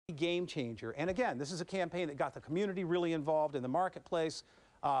game changer. And again, this is a campaign that got the community really involved in the marketplace.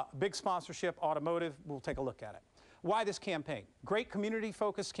 Big sponsorship, automotive. We'll take a look at it. Why this campaign? Great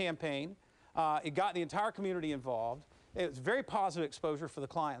community-focused campaign. It got the entire community involved. It was very positive exposure for the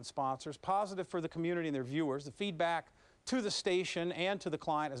client and sponsors, positive for the community and their viewers. The feedback to the station and to the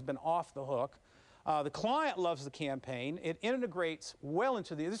client has been off the hook. The client loves the campaign. It integrates well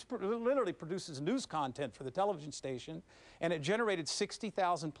into this literally produces news content for the television station, and it generated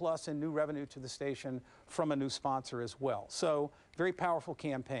 60,000 plus in new revenue to the station from a new sponsor as well. So very powerful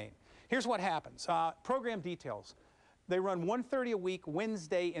campaign. Here's what happens. Program details. They run 1:30 a week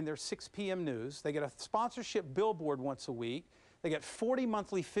Wednesday in their 6 p.m. news. They get a sponsorship billboard once a week. They get 40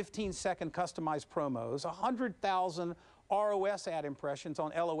 monthly 15-second customized promos, 100,000 ROS ad impressions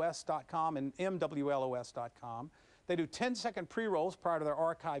on LOS.com and MWLOS.com. They do 10-second pre-rolls prior to their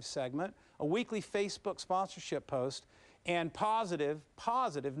archive segment, a weekly Facebook sponsorship post, and positive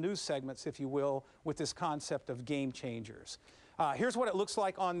news segments, if you will, with this concept of game changers. Here's what it looks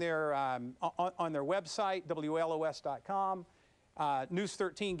like on their website, WLOS.com. News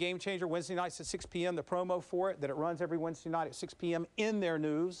 13 Game Changer, Wednesday nights at 6 p.m., the promo for it, that it runs every Wednesday night at 6 p.m. in their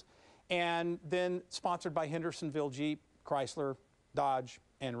news, and then sponsored by Hendersonville Jeep, Chrysler, Dodge,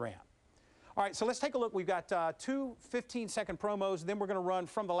 and Ram. All right, so let's take a look. We've got two 15-second promos, then we're going to run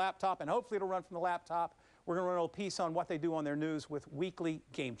from the laptop, and hopefully it'll run from the laptop. We're going to run a little piece on what they do on their news with weekly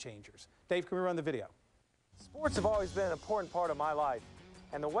game changers. Dave, can we run the video? Sports have always been an important part of my life,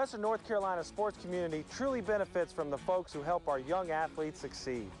 and the Western North Carolina sports community truly benefits from the folks who help our young athletes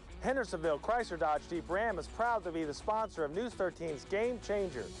succeed. Hendersonville Chrysler Dodge Jeep Ram is proud to be the sponsor of News 13's Game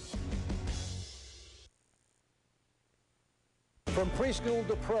Changer. From preschool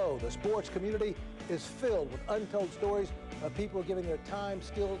to pro, the sports community is filled with untold stories of people giving their time,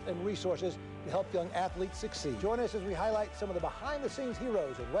 skills, and resources to help young athletes succeed. Join us as we highlight some of the behind-the-scenes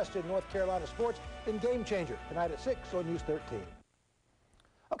heroes in Western North Carolina sports in Game Changer, tonight at 6 on News 13.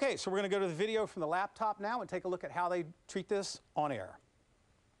 Okay, so we're going to go to the video from the laptop now and take a look at how they treat this on air.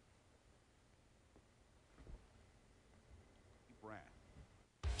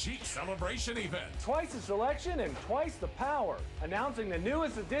 Jeep Celebration event. Twice the selection and twice the power. Announcing the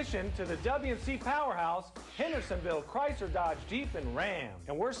newest addition to the WNC Powerhouse, Hendersonville Chrysler Dodge Jeep and Ram.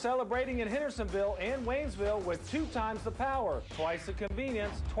 And we're celebrating in Hendersonville and Waynesville with 2 times the power, twice the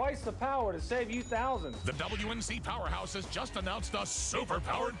convenience, twice the power to save you thousands. The WNC Powerhouse has just announced a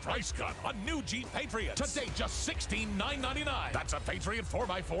super-powered price cut on new Jeep Patriots. Today, just $16,999. That's a Patriot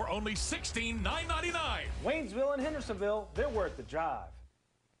 4x4, only $16,999. Waynesville and Hendersonville, they're worth the drive.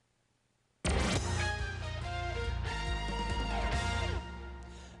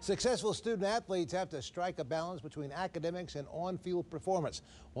 Successful student athletes have to strike a balance between academics and on-field performance.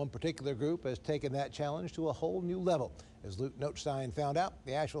 One particular group has taken that challenge to a whole new level. As Luke Notstein found out,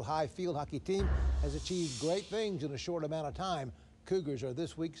 the Asheville High field hockey team has achieved great things in a short amount of time. Cougars are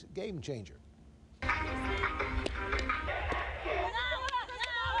this week's game changer.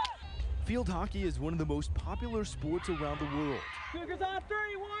 Field hockey is one of the most popular sports around the world. Cougars on 3,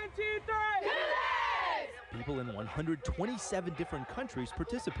 1, 2, 3. People in 127 different countries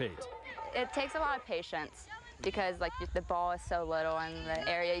participate. It takes a lot of patience because the ball is so little and the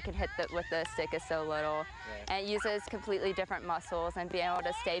area you can hit with the stick is so little. And it uses completely different muscles and being able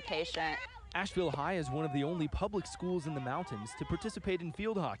to stay patient. Asheville High is one of the only public schools in the mountains to participate in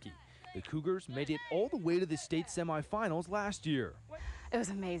field hockey. The Cougars made it all the way to the state semifinals last year. It was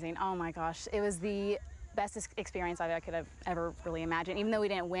amazing. Oh my gosh. It was the best experience I could have ever really imagined. Even though we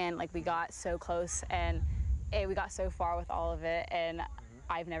didn't win, we got so close and we got so far with all of it, and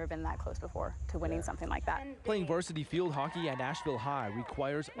I've never been that close before to winning something like that. Playing varsity field hockey at Asheville High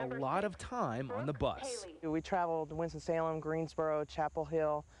requires a lot of time on the bus. We traveled to Winston-Salem, Greensboro, Chapel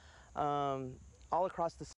Hill, all across the